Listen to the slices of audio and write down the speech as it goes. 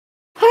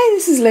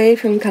This is Lee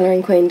from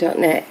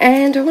colouringqueen.net,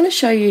 and I want to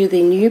show you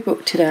the new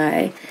book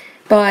today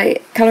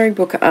by colouring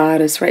book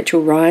artist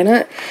Rachel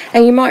Reinert.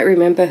 And you might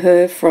remember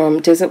her from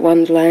Desert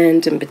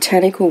Wonderland and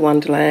Botanical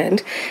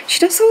Wonderland. She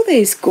does all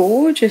these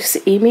gorgeous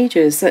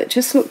images that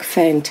just look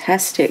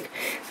fantastic,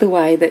 the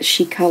way that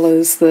she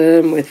colours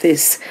them with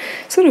this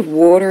sort of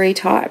watery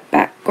type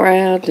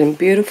background and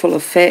beautiful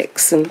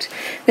effects, and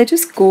they're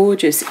just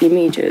gorgeous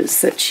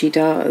images that she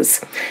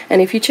does.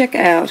 And if you check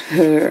out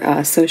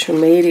her social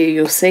media,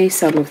 you'll see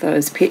some of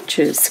those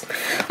pictures.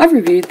 I've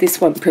reviewed this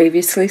one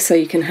previously, so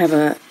you can have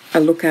a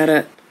look at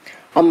it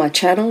on my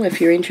channel if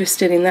you're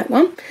interested in that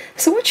one.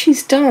 So what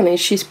she's done is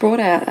she's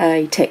brought out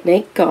a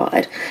technique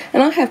guide,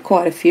 and I have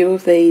quite a few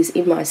of these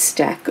in my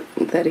stack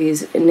that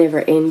is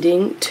never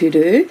ending to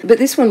do, but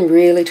this one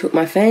really took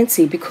my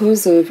fancy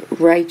because of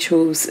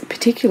Rachel's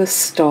particular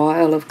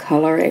style of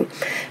colouring,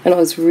 and I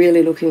was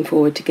really looking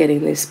forward to getting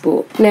this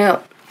book.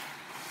 Now,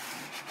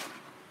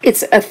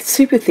 it's a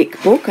super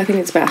thick book. I think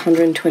it's about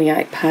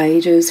 128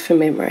 pages from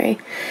memory,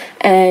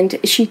 and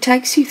she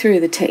takes you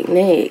through the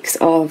techniques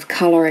of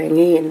colouring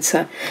in.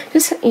 So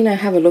just,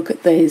 have a look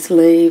at these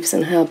leaves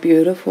and how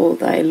beautiful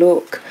they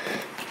look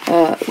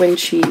when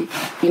she,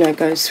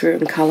 goes through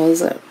and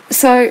colours it.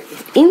 So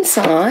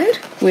inside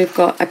we've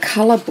got a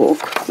colour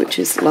book, which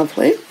is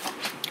lovely.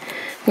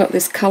 We've got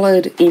this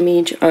coloured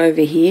image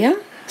over here,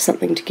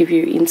 something to give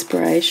you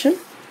inspiration.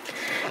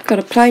 Got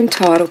a plain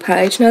title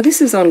page. Now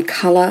this is on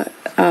colour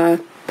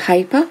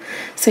paper,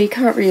 so you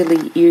can't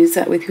really use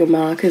that with your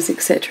markers,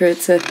 etc.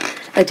 It's a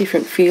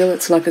different feel.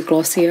 It's like a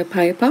glossier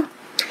paper.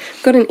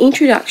 Got an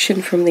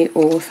introduction from the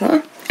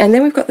author, and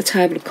then we've got the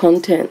table of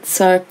contents.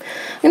 So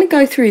I'm going to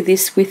go through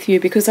this with you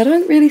because I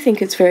don't really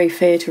think it's very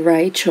fair to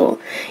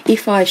Rachel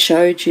if I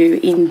showed you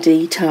in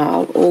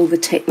detail all the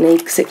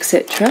techniques,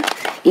 etc.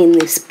 in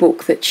this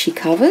book that she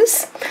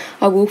covers.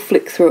 I will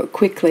flick through it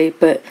quickly,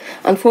 but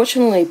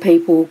unfortunately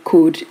people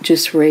could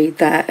just read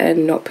that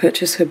and not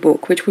purchase her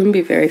book, which wouldn't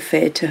be very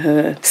fair to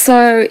her.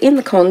 So in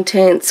the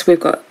contents we've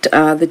got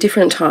the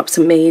different types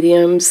of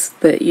mediums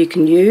that you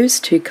can use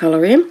to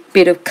colour in,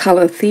 bit of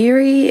colour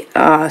theory,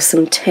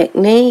 some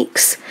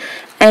techniques,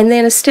 and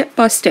then a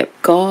step-by-step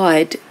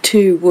guide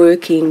to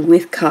working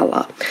with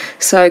colour.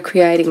 So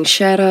creating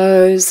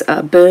shadows,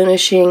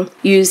 burnishing,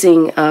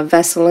 using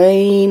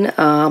Vaseline,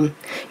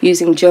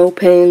 using gel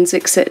pens,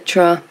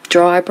 etc.,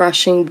 dry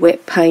brushing,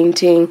 wet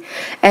painting,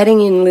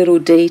 adding in little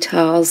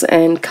details,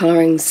 and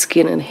colouring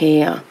skin and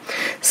hair.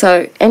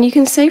 So, and you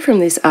can see from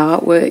this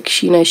artwork,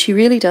 she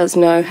really does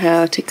know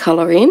how to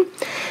colour in.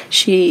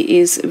 She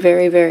is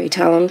very, very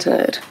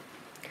talented.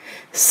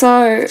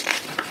 So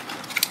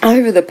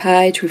over the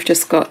page we've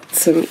just got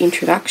some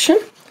introduction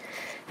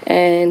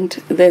and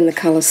then the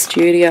colour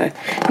studio.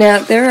 Now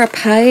there are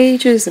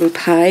pages and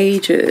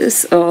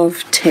pages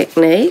of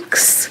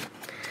techniques,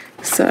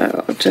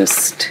 so I'll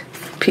just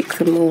pick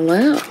them all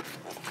out.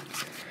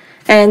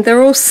 And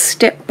they're all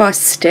step by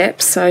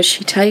step, so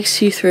she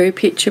takes you through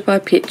picture by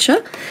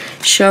picture,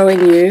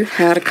 showing you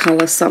how to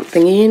colour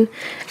something in,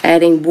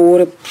 adding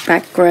water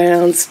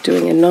backgrounds,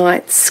 doing a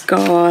night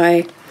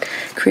sky,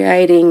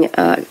 creating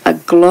a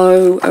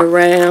glow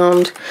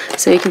around.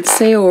 So you can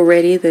see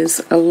already there's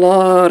a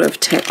lot of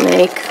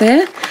technique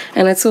there,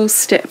 and it's all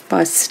step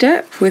by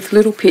step with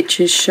little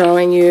pictures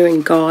showing you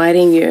and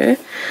guiding you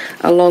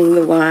along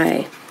the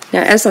way.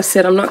 Now, as I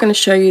said, I'm not going to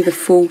show you the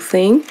full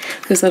thing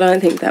because I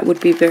don't think that would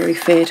be very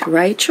fair to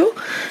Rachel,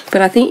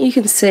 but I think you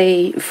can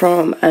see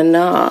from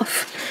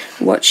enough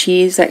what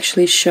she is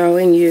actually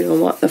showing you and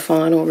what the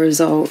final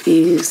result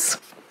is.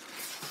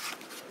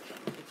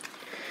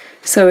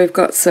 So we've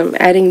got some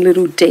adding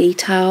little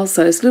details,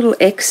 those little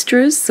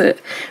extras that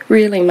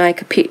really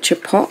make a picture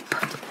pop,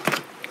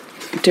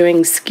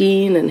 doing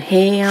skin and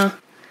hair.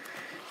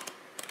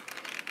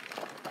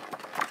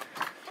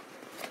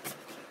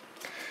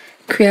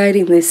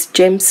 Creating this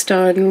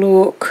gemstone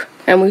look,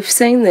 and we've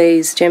seen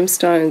these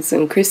gemstones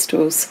and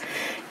crystals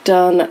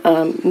done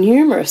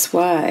numerous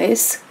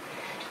ways,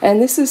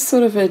 and this is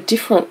sort of a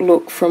different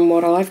look from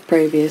what I've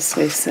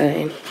previously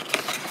seen.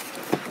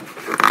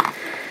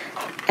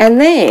 And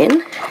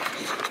then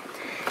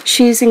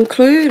she's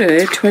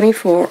included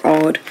 24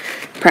 odd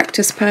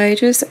practice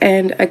pages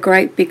and a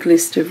great big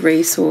list of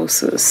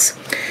resources.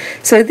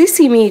 So this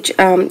image,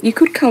 you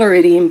could colour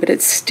it in, but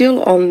it's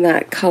still on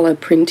that colour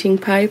printing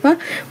paper,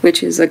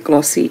 which is a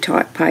glossy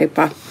type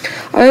paper.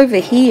 Over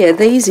here,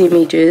 these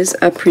images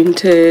are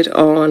printed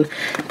on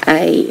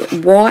a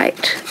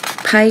white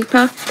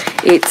paper.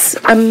 It's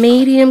a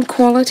medium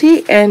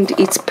quality and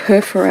it's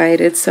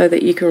perforated so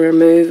that you can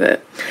remove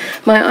it.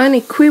 My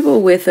only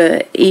quibble with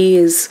it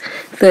is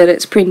that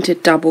it's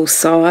printed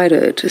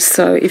double-sided,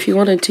 so if you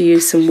wanted to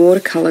use some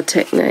watercolour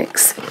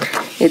techniques,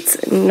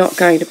 it's not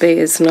going to be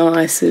as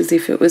nice as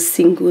if it was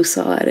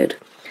single-sided.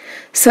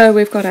 So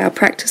we've got our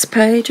practice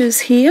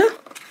pages here,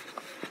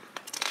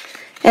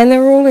 and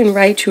they're all in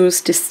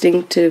Rachel's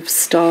distinctive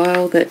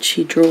style that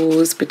she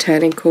draws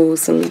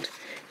botanicals and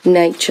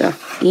nature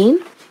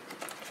in.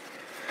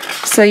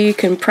 so you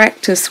can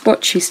practice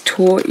what she's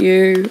taught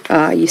you.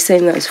 You've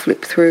seen those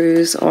flip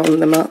throughs on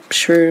the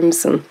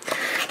mushrooms and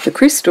the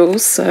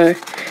crystals, so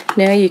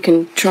now you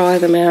can try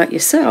them out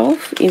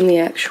yourself in the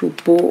actual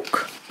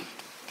book.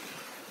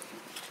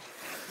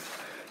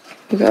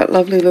 We've got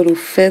lovely little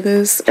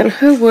feathers, and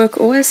her work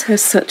always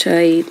has such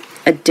a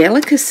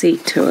delicacy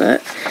to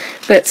it,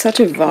 but such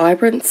a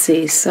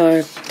vibrancy,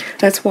 so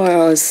that's why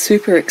I was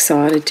super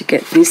excited to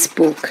get this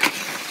book,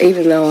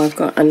 even though I've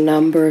got a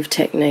number of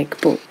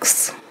technique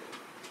books.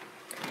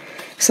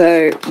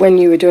 So when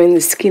you were doing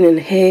the skin and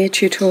hair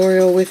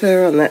tutorial with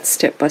her on that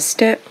step by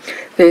step,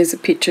 there's a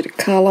picture to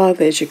colour,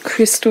 there's your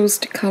crystals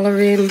to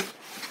colour in,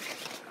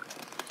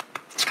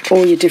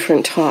 all your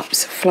different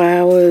types of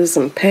flowers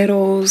and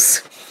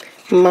petals,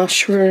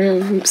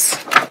 mushrooms,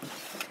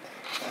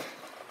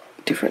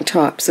 different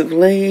types of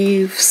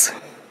leaves.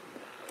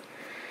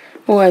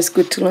 Always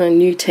good to learn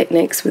new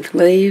techniques with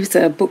leaves.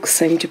 Our books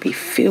seem to be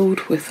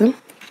filled with them.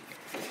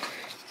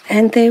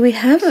 And there we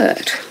have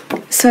it.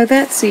 So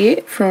that's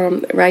it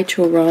from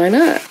Rachel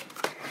Reinert.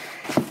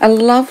 A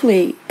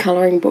lovely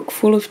colouring book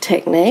full of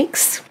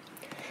techniques.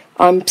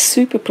 I'm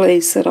super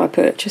pleased that I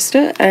purchased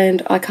it,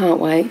 and I can't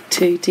wait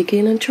to dig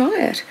in and try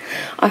it.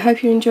 I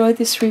hope you enjoyed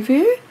this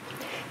review.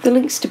 The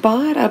links to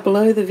buy it are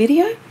below the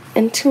video.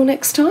 Until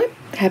next time,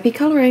 happy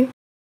colouring.